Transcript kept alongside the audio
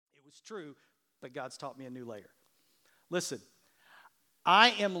was true, but God's taught me a new layer. Listen, I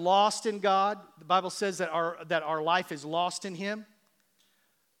am lost in God. The Bible says that our life is lost in Him,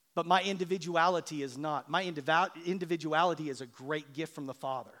 but my individuality is not. My individuality is a great gift from the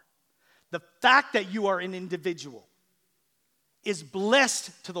Father. The fact that you are an individual is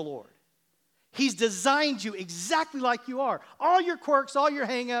blessed to the Lord. He's designed you exactly like you are. All your quirks, all your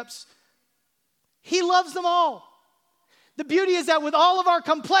hang-ups, He loves them all. The beauty is that with all of our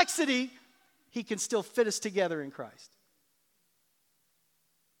complexity, He can still fit us together in Christ.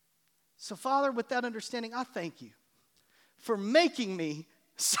 So, Father, with that understanding, I thank you for making me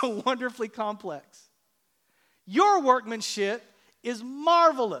so wonderfully complex. Your workmanship is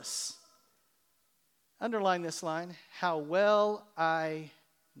marvelous. Underline this line, how well I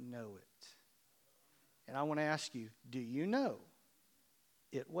know it. And I want to ask you, do you know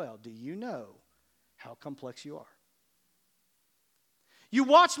it well? Do you know how complex you are? You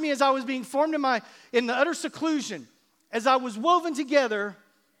watched me as I was being formed in the utter seclusion, as I was woven together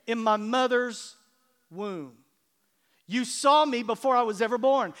in my mother's womb. You saw me before I was ever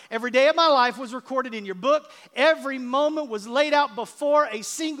born. Every day of my life was recorded in your book. Every moment was laid out before a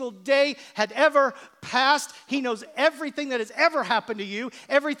single day had ever passed. He knows everything that has ever happened to you,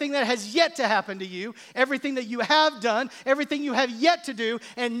 everything that has yet to happen to you, everything that you have done, everything you have yet to do.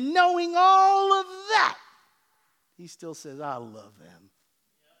 And knowing all of that, He still says, I love them.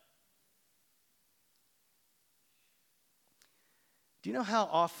 Do you know how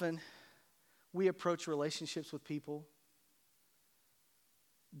often we approach relationships with people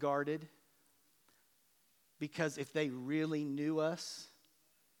guarded? Because if they really knew us,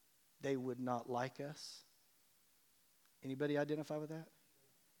 they would not like us. Anybody identify with that?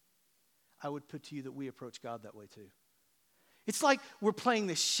 I would put to you that we approach God that way too. It's like we're playing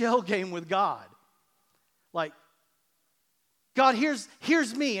the shell game with God. Like, God,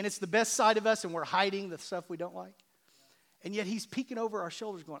 here's me, and it's the best side of us, and we're hiding the stuff we don't like. And yet He's peeking over our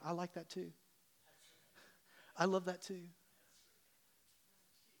shoulders going, I like that too. I love that too.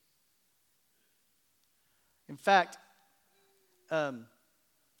 In fact,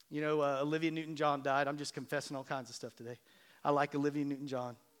 Olivia Newton-John died. I'm just confessing all kinds of stuff today. I like Olivia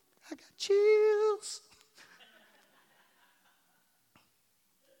Newton-John. I got chills.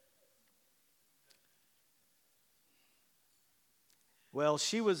 Well,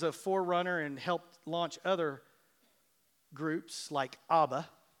 she was a forerunner and helped launch other groups like ABBA.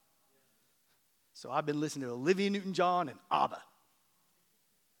 So I've been listening to Olivia Newton-John and ABBA.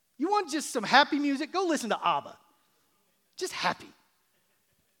 You want just some happy music? Go listen to ABBA. Just happy.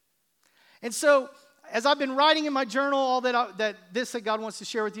 And so, as I've been writing in my journal all that God wants to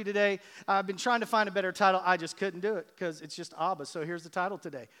share with you today, I've been trying to find a better title. I just couldn't do it because it's just ABBA. So here's the title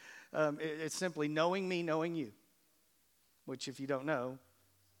today. It's simply Knowing Me, Knowing You, which, if you don't know,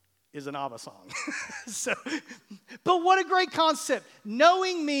 is an ABBA song. But what a great concept.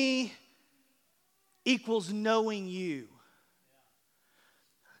 Knowing me equals knowing you.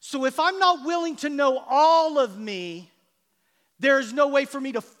 So if I'm not willing to know all of me, there's no way for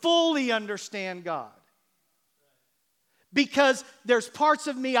me to fully understand God. Because there's parts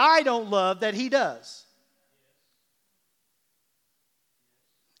of me I don't love that He does.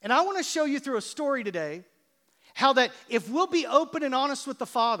 And I want to show you through a story today how that if we'll be open and honest with the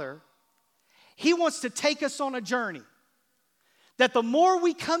Father, He wants to take us on a journey. That the more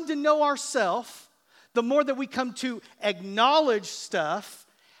we come to know ourselves, the more that we come to acknowledge stuff,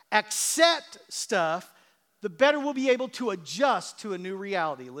 accept stuff, the better we'll be able to adjust to a new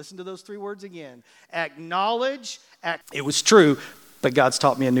reality. Listen to those three words again. Acknowledge. It was true, but God's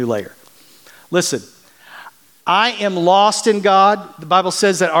taught me a new layer. Listen, I am lost in God. The Bible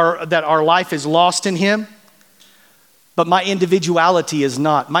says that our life is lost in Him. But my individuality is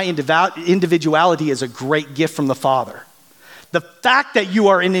not. My individuality is a great gift from the Father. The fact that you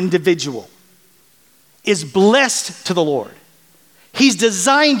are an individual is blessed to the Lord. He's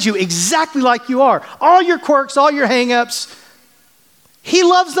designed you exactly like you are. All your quirks, all your hang-ups, He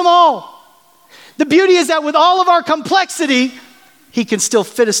loves them all. The beauty is that with all of our complexity, He can still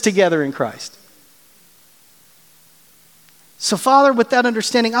fit us together in Christ. So, Father, with that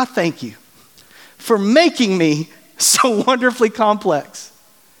understanding, I thank you for making me so wonderfully complex.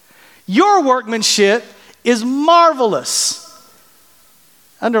 Your workmanship is marvelous.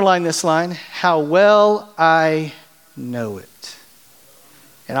 Underline this line, how well I know it.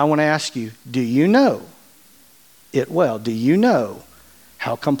 And I want to ask you, do you know it well? Do you know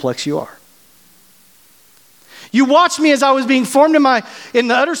how complex you are? You watched me as I was being formed in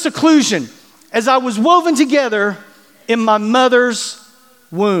the utter seclusion, as I was woven together in my mother's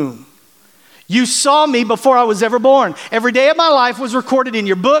womb. You saw me before I was ever born. Every day of my life was recorded in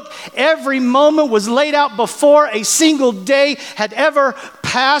your book. Every moment was laid out before a single day had ever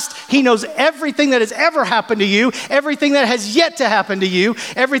passed. He knows everything that has ever happened to you, everything that has yet to happen to you,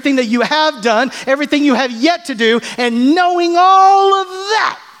 everything that you have done, everything you have yet to do. And knowing all of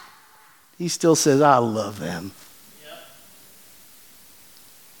that, he still says, I love them.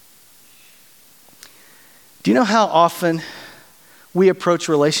 Do you know how often we approach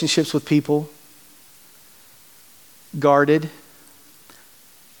relationships with people guarded?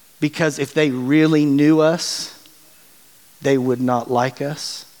 Because if they really knew us, they would not like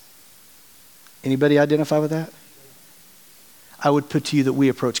us. Anybody identify with that? I would put to you that we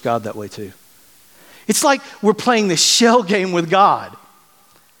approach God that way too. It's like we're playing this shell game with God.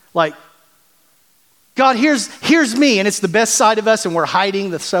 Like, God, here's me, and it's the best side of us, and we're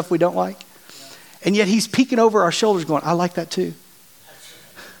hiding the stuff we don't like. And yet he's peeking over our shoulders going, I like that too.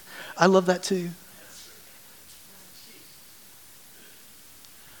 I love that too.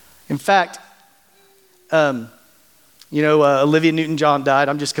 In fact, Olivia Newton-John died.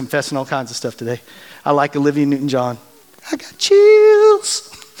 I'm just confessing all kinds of stuff today. I like Olivia Newton-John. I got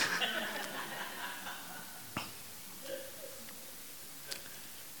chills.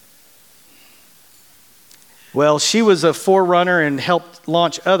 Well, she was a forerunner and helped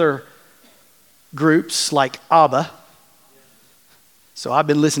launch other groups like ABBA. So I've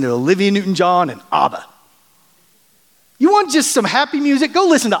been listening to Olivia Newton-John and ABBA. You want just some happy music? Go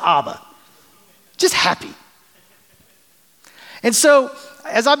listen to ABBA. Just happy. And so,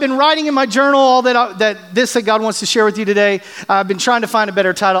 as I've been writing in my journal all that God wants to share with you today, I've been trying to find a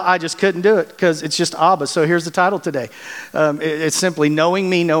better title. I just couldn't do it because it's just ABBA. So here's the title today. It's simply Knowing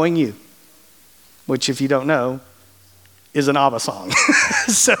Me, Knowing You, which, if you don't know, is an ABBA song.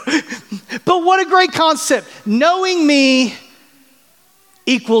 But what a great concept. Knowing me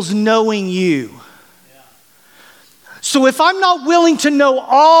equals knowing you. So if I'm not willing to know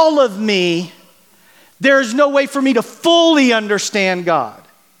all of me, there's no way for me to fully understand God.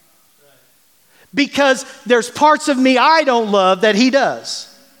 Because there's parts of me I don't love that he does.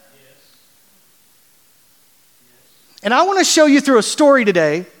 And I want to show you through a story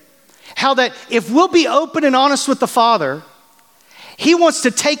today how that if we'll be open and honest with the Father, he wants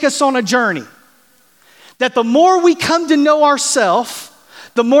to take us on a journey. That the more we come to know ourselves,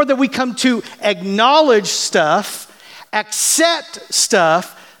 the more that we come to acknowledge stuff, accept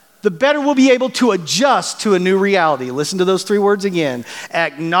stuff, the better we'll be able to adjust to a new reality. Listen to those three words again.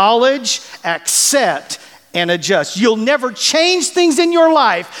 Acknowledge, accept, and adjust. You'll never change things in your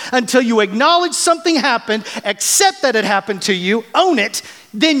life until you acknowledge something happened, accept that it happened to you, own it,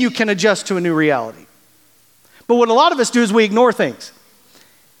 then you can adjust to a new reality. But what a lot of us do is we ignore things.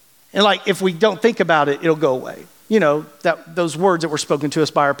 And like, if we don't think about it, it'll go away. You know, those words that were spoken to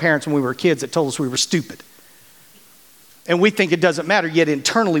us by our parents when we were kids that told us we were stupid. And we think it doesn't matter, yet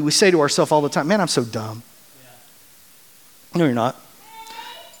internally we say to ourselves all the time, man, I'm so dumb. Yeah. No, you're not.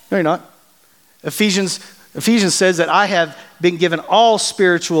 No, you're not. Ephesians says that I have been given all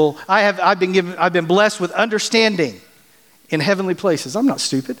spiritual, I've been blessed with understanding in heavenly places. I'm not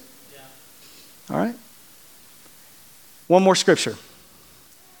stupid. Yeah. All right? One more scripture.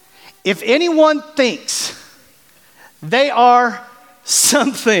 If anyone thinks they are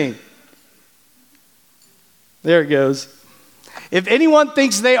something, there it goes. If anyone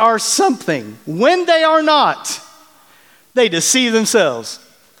thinks they are something, when they are not, they deceive themselves.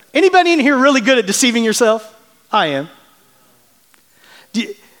 Anybody in here really good at deceiving yourself? I am.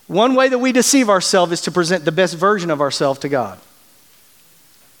 One way that we deceive ourselves is to present the best version of ourselves to God.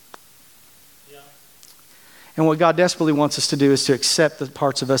 Yeah. And what God desperately wants us to do is to accept the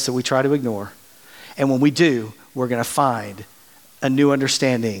parts of us that we try to ignore. And when we do, we're going to find a new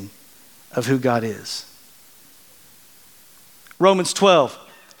understanding of who God is. Romans 12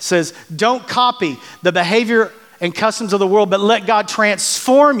 says, don't copy the behavior and customs of the world, but let God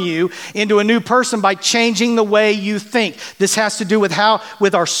transform you into a new person by changing the way you think. This has to do with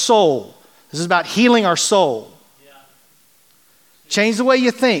our soul. This is about healing our soul. Yeah. Change the way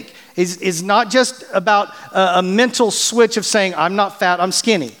you think. It's not just about a mental switch of saying, I'm not fat, I'm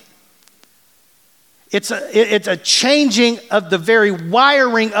skinny. It's a changing of the very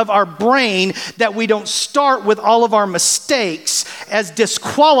wiring of our brain that we don't start with all of our mistakes as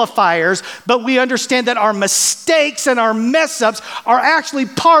disqualifiers, but we understand that our mistakes and our mess-ups are actually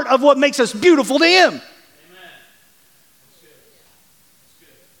part of what makes us beautiful to Him. Amen. That's good.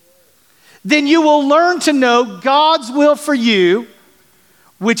 Then you will learn to know God's will for you,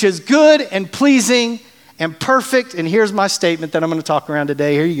 which is good and pleasing and perfect. And here's my statement that I'm going to talk around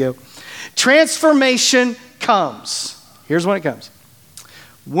today. Here you go. Transformation comes. Here's when it comes.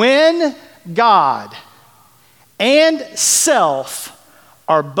 When God and self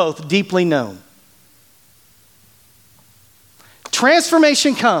are both deeply known.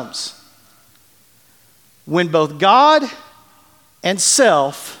 Transformation comes when both God and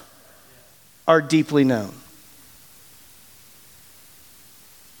self are deeply known.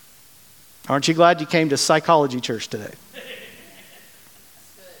 Aren't you glad you came to Psychology Church today?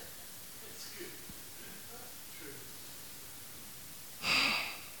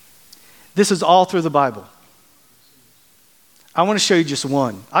 This is all through the Bible. I want to show you just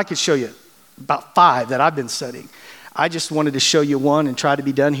one. I could show you about 5 that I've been studying. I just wanted to show you one and try to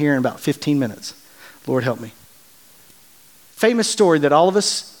be done here in about 15 minutes. Lord help me. Famous story that all of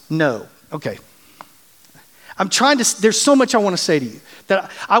us know. Okay. There's so much I want to say to you. That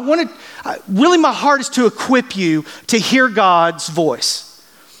really my heart is to equip you to hear God's voice.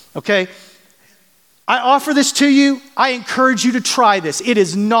 Okay? I offer this to you. I encourage you to try this. It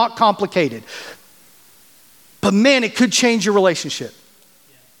is not complicated. But man, it could change your relationship.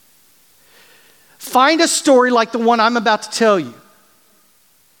 Find a story like the one I'm about to tell you.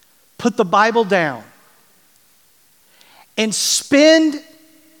 Put the Bible down. And spend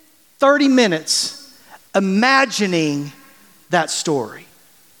 30 minutes imagining that story.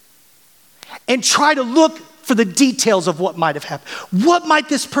 And try to look for the details of what might have happened. What might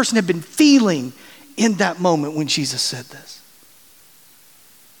this person have been feeling in that moment when Jesus said this?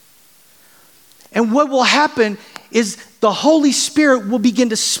 And what will happen is the Holy Spirit will begin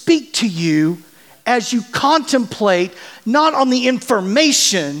to speak to you as you contemplate, not on the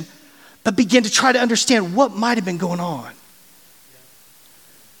information, but begin to try to understand what might have been going on.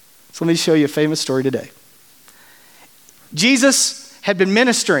 So let me show you a famous story today. Jesus had been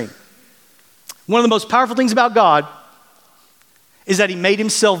ministering. One of the most powerful things about God is that he made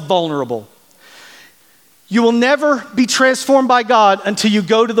himself vulnerable. You will never be transformed by God until you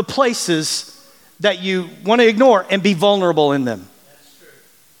go to the places that you want to ignore and be vulnerable in them. That's true.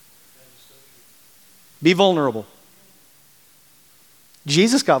 That is so true. Be vulnerable.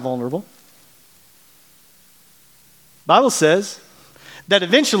 Jesus got vulnerable. Bible says that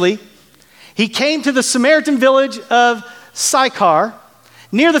eventually he came to the Samaritan village of Sychar,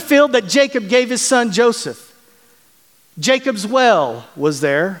 near the field that Jacob gave his son Joseph. Jacob's well was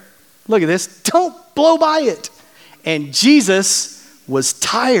there. Look at this. Don't blow by it. And Jesus was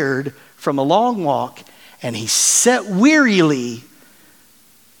tired from a long walk, and he sat wearily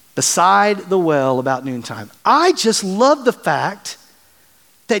beside the well about noontime. I just love the fact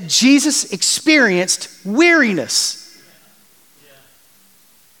that Jesus experienced weariness.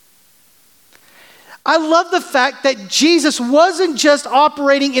 I love the fact that Jesus wasn't just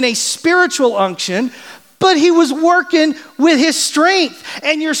operating in a spiritual unction, but he was working with his strength.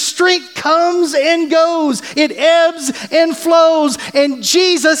 And your strength comes and goes. It ebbs and flows. And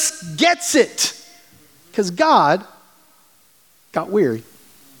Jesus gets it. Because God got weary.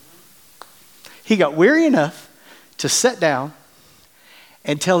 He got weary enough to sit down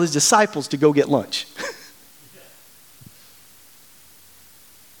and tell his disciples to go get lunch.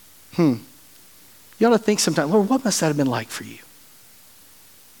 You ought to think sometime, Lord, what must that have been like for you?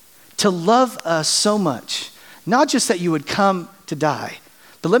 To love us so much, not just that you would come to die,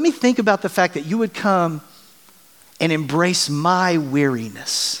 but let me think about the fact that you would come and embrace my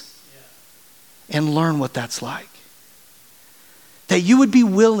weariness and learn what that's like. That you would be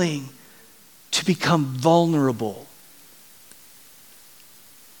willing to become vulnerable.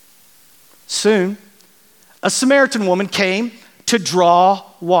 Soon, a Samaritan woman came to draw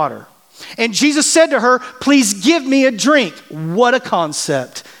water. And Jesus said to her, please give me a drink. What a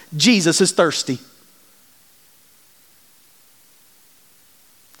concept. Jesus is thirsty.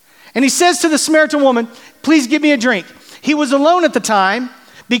 And he says to the Samaritan woman, please give me a drink. He was alone at the time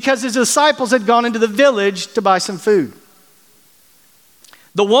because his disciples had gone into the village to buy some food.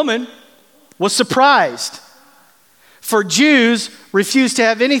 The woman was surprised, for Jews refused to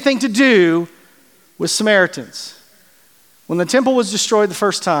have anything to do with Samaritans. When the temple was destroyed the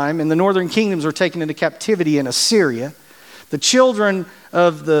first time and the northern kingdoms were taken into captivity in Assyria, the children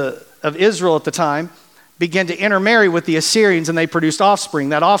of Israel at the time began to intermarry with the Assyrians, and they produced offspring.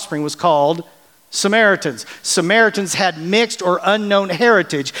 That offspring was called Samaritans. Samaritans had mixed or unknown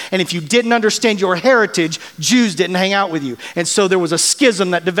heritage, and if you didn't understand your heritage, Jews didn't hang out with you. And so there was a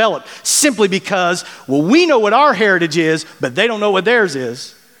schism that developed simply because, well, we know what our heritage is, but they don't know what theirs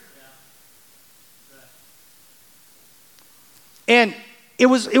is. And it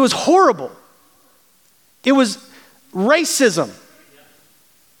was horrible. It was racism.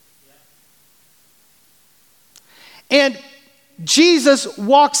 And Jesus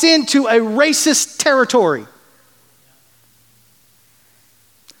walks into a racist territory.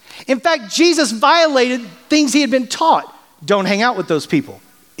 In fact, Jesus violated things he had been taught. Don't hang out with those people.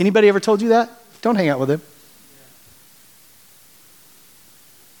 Anybody ever told you that? Don't hang out with them.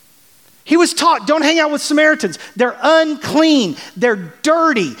 He was taught, don't hang out with Samaritans. They're unclean. They're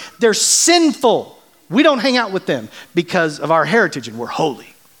dirty. They're sinful. We don't hang out with them because of our heritage and we're holy.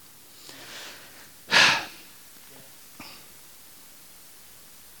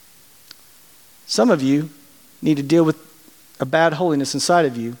 Some of you need to deal with a bad holiness inside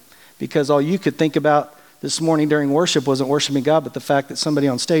of you because all you could think about this morning during worship wasn't worshiping God, but the fact that somebody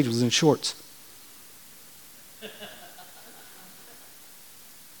on stage was in shorts.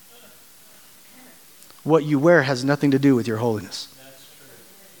 What you wear has nothing to do with your holiness. That's true.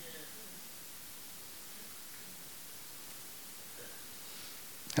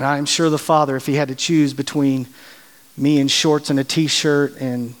 And I am sure the Father, if he had to choose between me in shorts and a t-shirt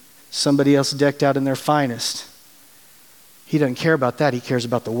and somebody else decked out in their finest, he doesn't care about that. He cares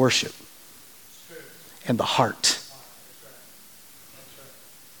about the worship and the heart.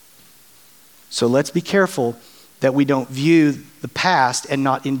 So let's be careful that we don't view the past and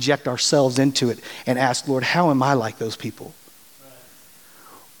not inject ourselves into it and ask, Lord, how am I like those people?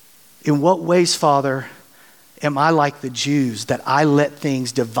 In what ways, Father, am I like the Jews that I let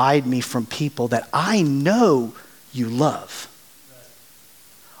things divide me from people that I know you love?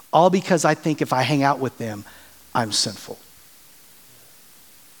 All because I think if I hang out with them, I'm sinful.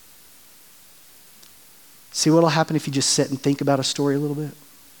 See what will happen if you just sit and think about a story a little bit?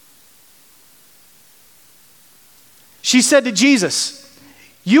 She said to Jesus,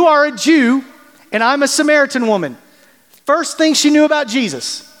 you are a Jew and I'm a Samaritan woman. First thing she knew about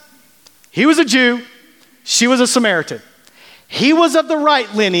Jesus, he was a Jew, she was a Samaritan. He was of the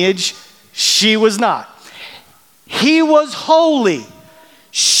right lineage, she was not. He was holy,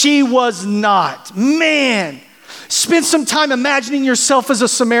 she was not. Man, spend some time imagining yourself as a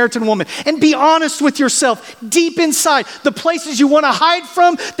Samaritan woman and be honest with yourself deep inside. The places you want to hide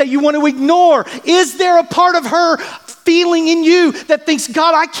from, that you want to ignore. Is there a part of her feeling in you that thinks,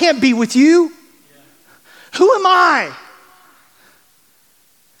 God, I can't be with you? Yeah. Who am I?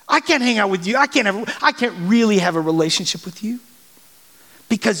 I can't hang out with you. I can't really have a relationship with you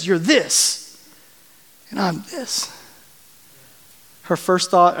because you're this and I'm this. Her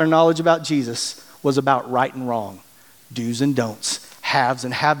first thought or knowledge about Jesus was about right and wrong, do's and don'ts, haves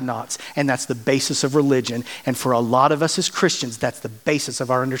and have-nots, and that's the basis of religion. And for a lot of us as Christians, that's the basis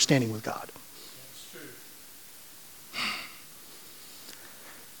of our understanding with God. That's true.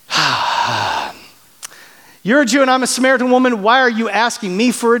 You're a Jew and I'm a Samaritan woman. Why are you asking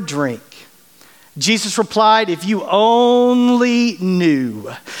me for a drink? Jesus replied, if you only knew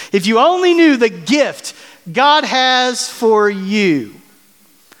the gift God has for you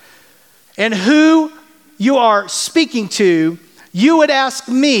and who you are speaking to, you would ask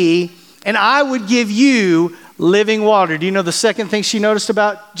me and I would give you living water. Do you know the second thing she noticed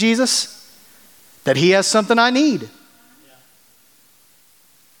about Jesus? That he has something I need.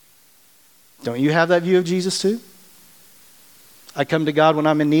 Don't you have that view of Jesus too? I come to God when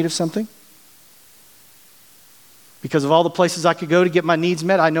I'm in need of something. Because of all the places I could go to get my needs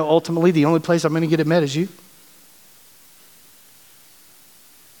met, I know ultimately the only place I'm going to get it met is you.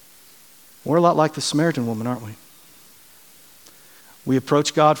 We're a lot like the Samaritan woman, aren't we? We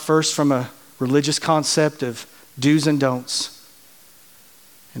approach God first from a religious concept of do's and don'ts.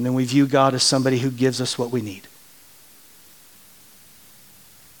 And then we view God as somebody who gives us what we need.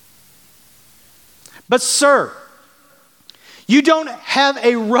 But sir, you don't have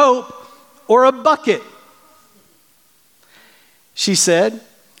a rope or a bucket, she said,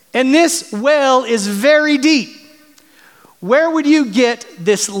 and this well is very deep. Where would you get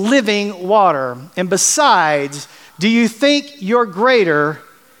this living water? And besides, do you think you're greater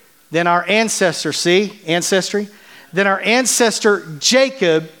than our ancestor, ancestry? Than our ancestor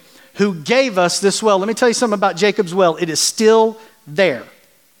Jacob, who gave us this well. Let me tell you something about Jacob's well. It is still there,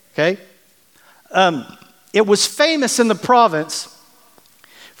 okay? It was famous in the province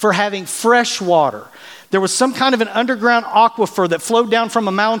for having fresh water. There was some kind of an underground aquifer that flowed down from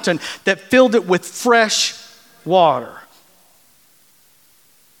a mountain that filled it with fresh water.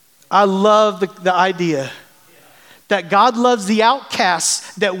 I love the idea that God loves the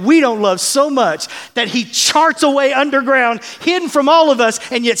outcasts that we don't love so much that he charts away underground, hidden from all of us,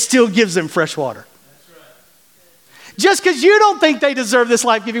 and yet still gives them fresh water. Just because you don't think they deserve this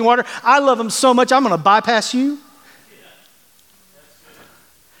life-giving water, I love them so much, I'm going to bypass you.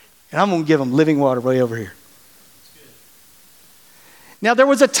 And I'm going to give them living water way over here. Now, there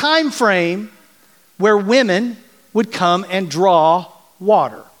was a time frame where women would come and draw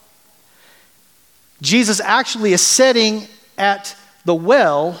water. Jesus actually is sitting at the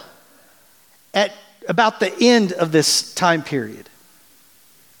well at about the end of this time period.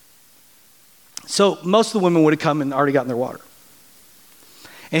 So most of the women would have come and already gotten their water.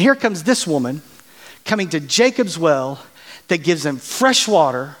 And here comes this woman coming to Jacob's well that gives them fresh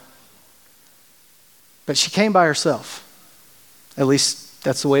water, but she came by herself. At least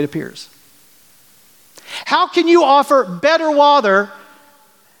that's the way it appears. How can you offer better water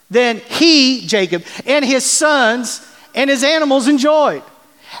than he, Jacob, and his sons and his animals enjoyed?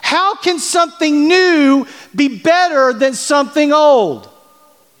 How can something new be better than something old?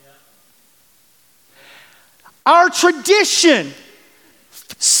 Our tradition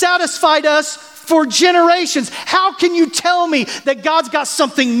satisfied us for generations. How can you tell me that God's got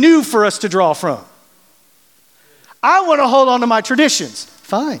something new for us to draw from? I want to hold on to my traditions.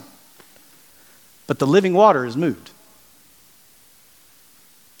 Fine. But the living water is moved.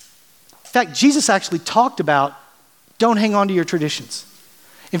 In fact, Jesus actually talked about don't hang on to your traditions.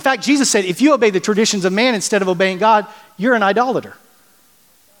 In fact, Jesus said, if you obey the traditions of man instead of obeying God, you're an idolater.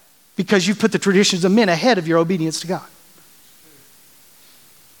 Because you put the traditions of men ahead of your obedience to God.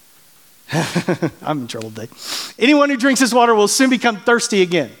 I'm in trouble today. Anyone who drinks this water will soon become thirsty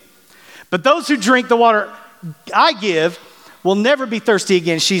again. But those who drink the water I give will never be thirsty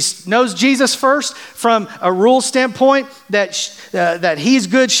again. She knows Jesus first from a rule standpoint that he's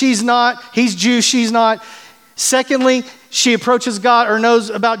good, she's not. He's Jew, she's not. Secondly, she approaches God or knows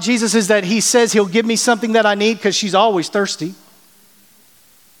about Jesus is that he says he'll give me something that I need because she's always thirsty.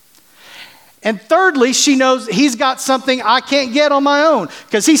 And thirdly, she knows he's got something I can't get on my own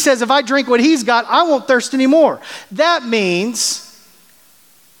because he says if I drink what he's got, I won't thirst anymore. That means,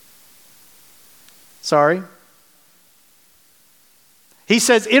 he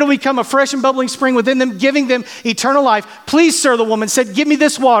says it'll become a fresh and bubbling spring within them, giving them eternal life. Please, sir, the woman said, give me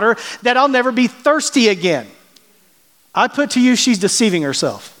this water that I'll never be thirsty again. I put to you, she's deceiving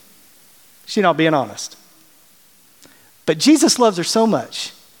herself. She's not being honest. But Jesus loves her so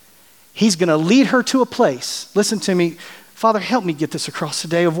much. He's going to lead her to a place. Listen to me. Father, help me get this across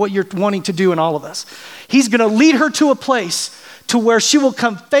today of what you're wanting to do in all of us. He's going to lead her to a place to where she will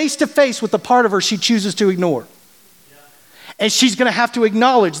come face to face with the part of her she chooses to ignore. And she's going to have to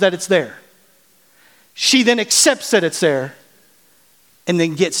acknowledge that it's there. She then accepts that it's there and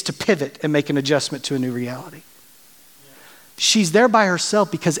then gets to pivot and make an adjustment to a new reality. She's there by herself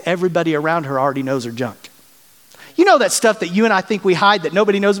because everybody around her already knows her junk. You know that stuff that you and I think we hide that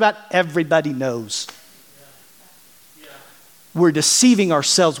nobody knows about? Everybody knows. We're deceiving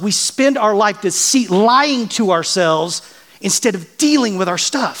ourselves. We spend our life lying to ourselves instead of dealing with our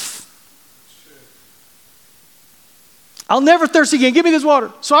stuff. I'll never thirst again. Give me this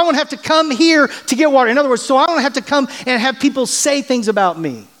water. So I won't have to come here to get water. In other words, so I don't have to come and have people say things about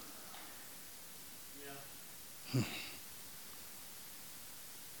me.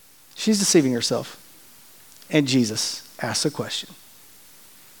 She's deceiving herself. And Jesus asks a question.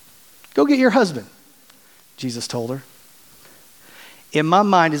 Go get your husband, Jesus told her. In my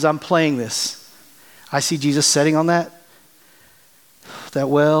mind, as I'm playing this, I see Jesus sitting on that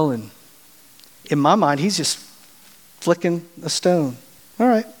well, and in my mind, he's just flicking a stone. All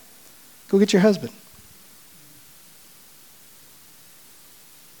right, go get your husband.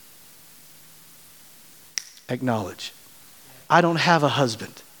 Acknowledge. I don't have a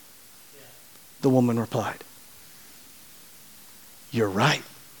husband, the woman replied. You're right.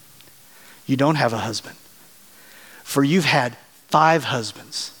 You don't have a husband. For you've had 5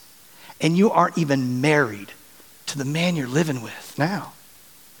 husbands, and you aren't even married to the man you're living with now.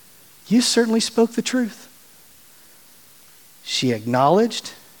 You certainly spoke the truth. She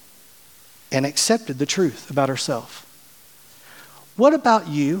acknowledged and accepted the truth about herself. What about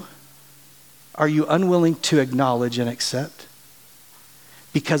you? Are you unwilling to acknowledge and accept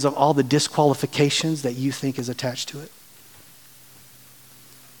because of all the disqualifications that you think is attached to it?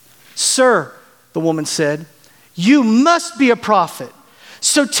 Sir, the woman said, you must be a prophet.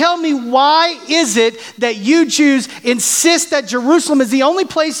 So tell me, why is it that you Jews insist that Jerusalem is the only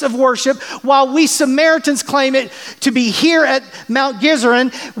place of worship while we Samaritans claim it to be here at Mount Gerizim,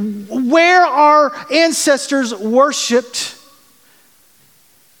 where our ancestors worshiped?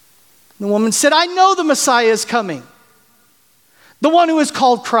 The woman said, I know the Messiah is coming, the one who is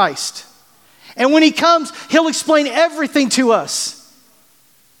called Christ. And when he comes, he'll explain everything to us.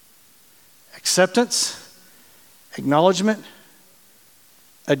 Acceptance, acknowledgement,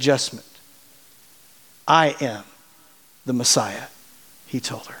 adjustment. I am the Messiah, he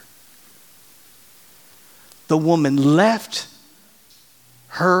told her. The woman left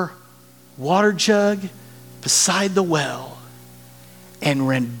her water jug beside the well and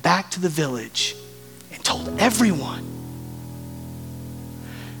ran back to the village and told everyone.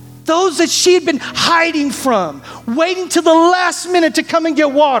 those that she had been hiding from, waiting till the last minute to come and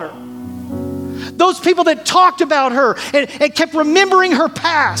get water. Those people that talked about her and kept remembering her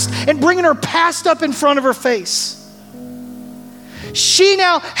past and bringing her past up in front of her face. She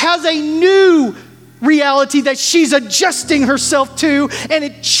now has a new reality that she's adjusting herself to, and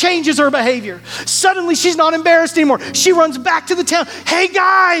it changes her behavior. Suddenly, she's not embarrassed anymore. She runs back to the town. Hey,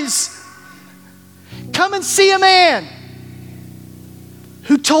 guys, come and see a man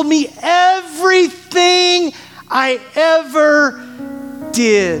who told me everything I ever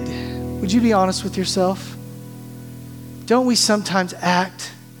did. Would you be honest with yourself? Don't we sometimes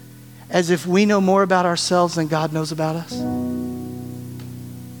act as if we know more about ourselves than God knows about us?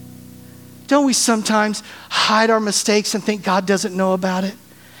 Don't we sometimes hide our mistakes and think God doesn't know about it?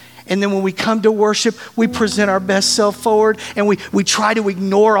 And then when we come to worship, we present our best self forward and we try to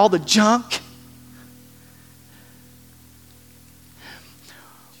ignore all the junk.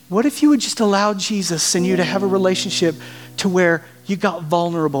 What if you would just allow Jesus and you to have a relationship to where you got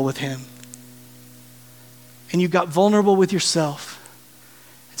vulnerable with him? And you got vulnerable with yourself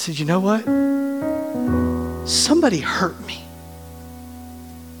and said, you know what? Somebody hurt me.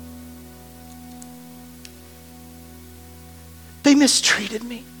 They mistreated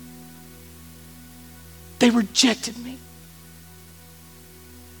me. They rejected me.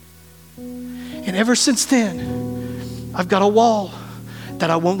 And ever since then, I've got a wall that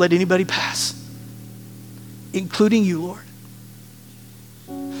I won't let anybody pass, including you, Lord.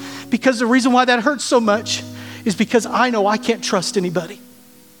 Because the reason why that hurts so much is because I know I can't trust anybody.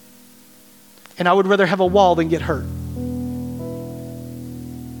 And I would rather have a wall than get hurt.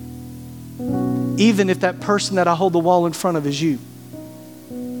 Even if that person that I hold the wall in front of is you.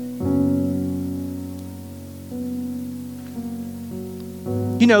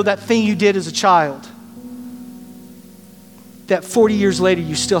 You know, that thing you did as a child, that 40 years later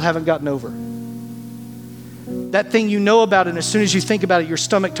you still haven't gotten over. That thing you know about, and as soon as you think about it, your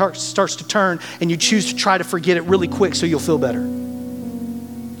stomach starts to turn and you choose to try to forget it really quick so you'll feel better.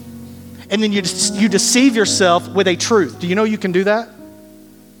 And then you deceive yourself with a truth. Do you know you can do that?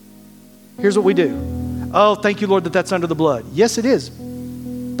 Here's what we do. Oh, thank you, Lord, that that's under the blood. Yes, it is.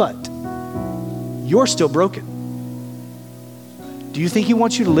 But you're still broken. Do you think he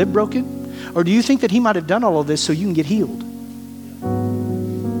wants you to live broken? Or do you think that he might have done all of this so you can get healed?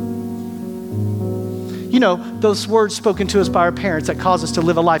 You know, those words spoken to us by our parents that cause us to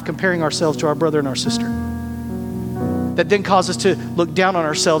live a life comparing ourselves to our brother and our sister. That then cause us to look down on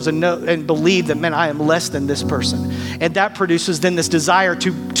ourselves and know and believe that, man, I am less than this person. And that produces then this desire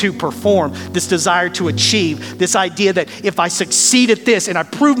to perform, this desire to achieve, this idea that if I succeed at this and I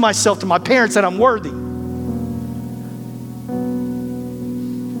prove myself to my parents that I'm worthy.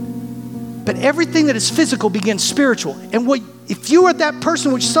 But everything that is physical begins spiritual. And if you are that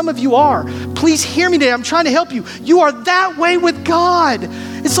person, which some of you are, please hear me today. I'm trying to help you. You are that way with God.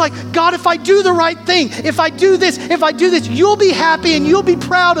 It's like, God, if I do the right thing, if I do this, you'll be happy and you'll be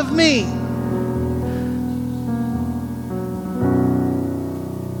proud of me.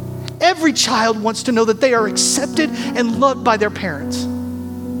 Every child wants to know that they are accepted and loved by their parents.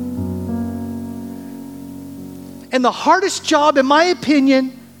 And the hardest job, in my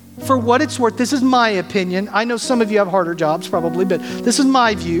opinion, for what it's worth, this is my opinion. I know some of you have harder jobs probably, but this is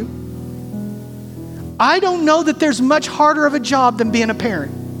my view. I don't know that there's much harder of a job than being a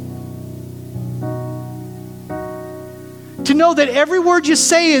parent. To know that every word you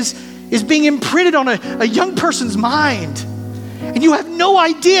say is being imprinted on a young person's mind. And you have no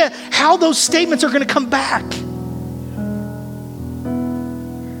idea how those statements are going to come back.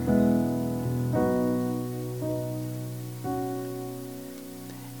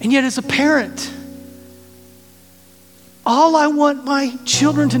 And yet as a parent, all I want my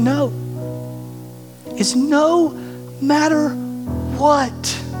children to know is no matter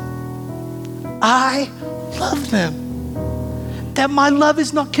what, I love them. That my love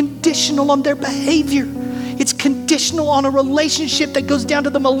is not conditional on their behavior. It's conditional on a relationship that goes down to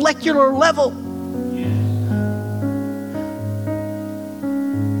the molecular level.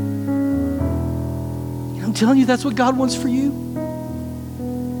 I'm telling you, that's what God wants for you.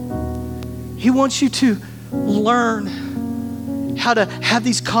 He wants you to learn how to have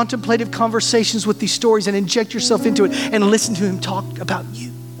these contemplative conversations with these stories and inject yourself into it and listen to him talk about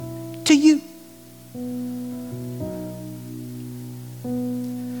you, to you.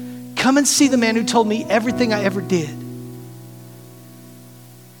 Come and see the man who told me everything I ever did.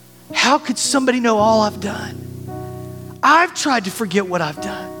 How could somebody know all I've done? I've tried to forget what I've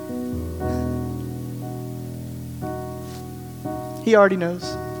done. He already knows.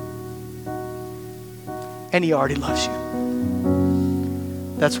 And he already loves you.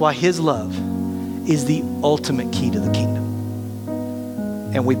 That's why his love is the ultimate key to the kingdom.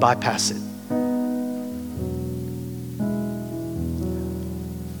 And we bypass it.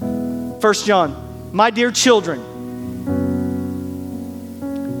 1 John, my dear children,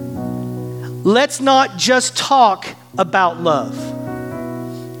 let's not just talk about love.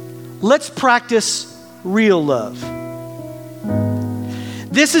 Let's practice real love.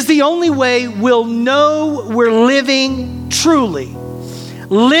 This is the only way we'll know we're living truly,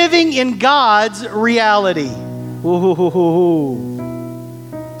 living in God's reality. Ooh.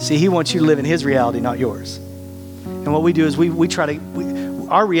 See, he wants you to live in his reality, not yours. And what we do is we try to,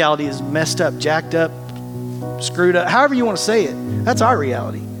 our reality is messed up, jacked up, screwed up, however you want to say it. That's our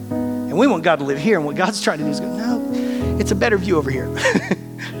reality. And we want God to live here. And what God's trying to do is go, no, it's a better view over here.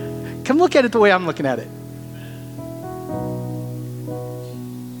 Come look at it the way I'm looking at it.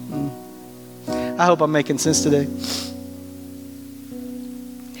 I hope I'm making sense today.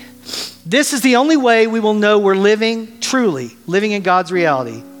 This is the only way we will know we're living truly, living in God's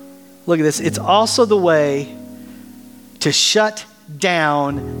reality. Look at this. It's also the way to shut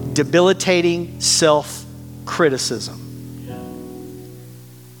down debilitating self-criticism.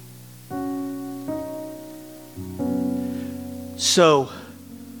 So,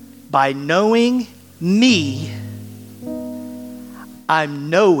 by knowing me, I'm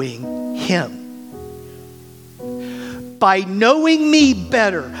knowing him. By knowing me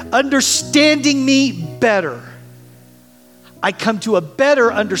better, understanding me better, I come to a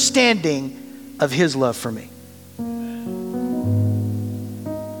better understanding of his love for me.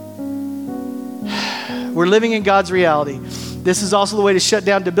 We're living in God's reality. This is also the way to shut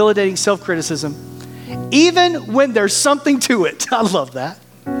down debilitating self-criticism, even when there's something to it. I love that.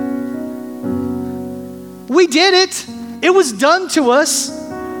 We did it. It was done to us.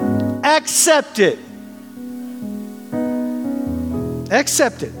 Accept it.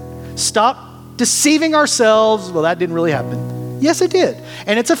 Accept it. Stop deceiving ourselves. Well, that didn't really happen. Yes, it did.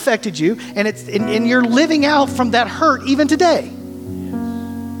 And it's affected you, and you're living out from that hurt even today.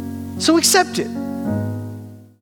 So accept it.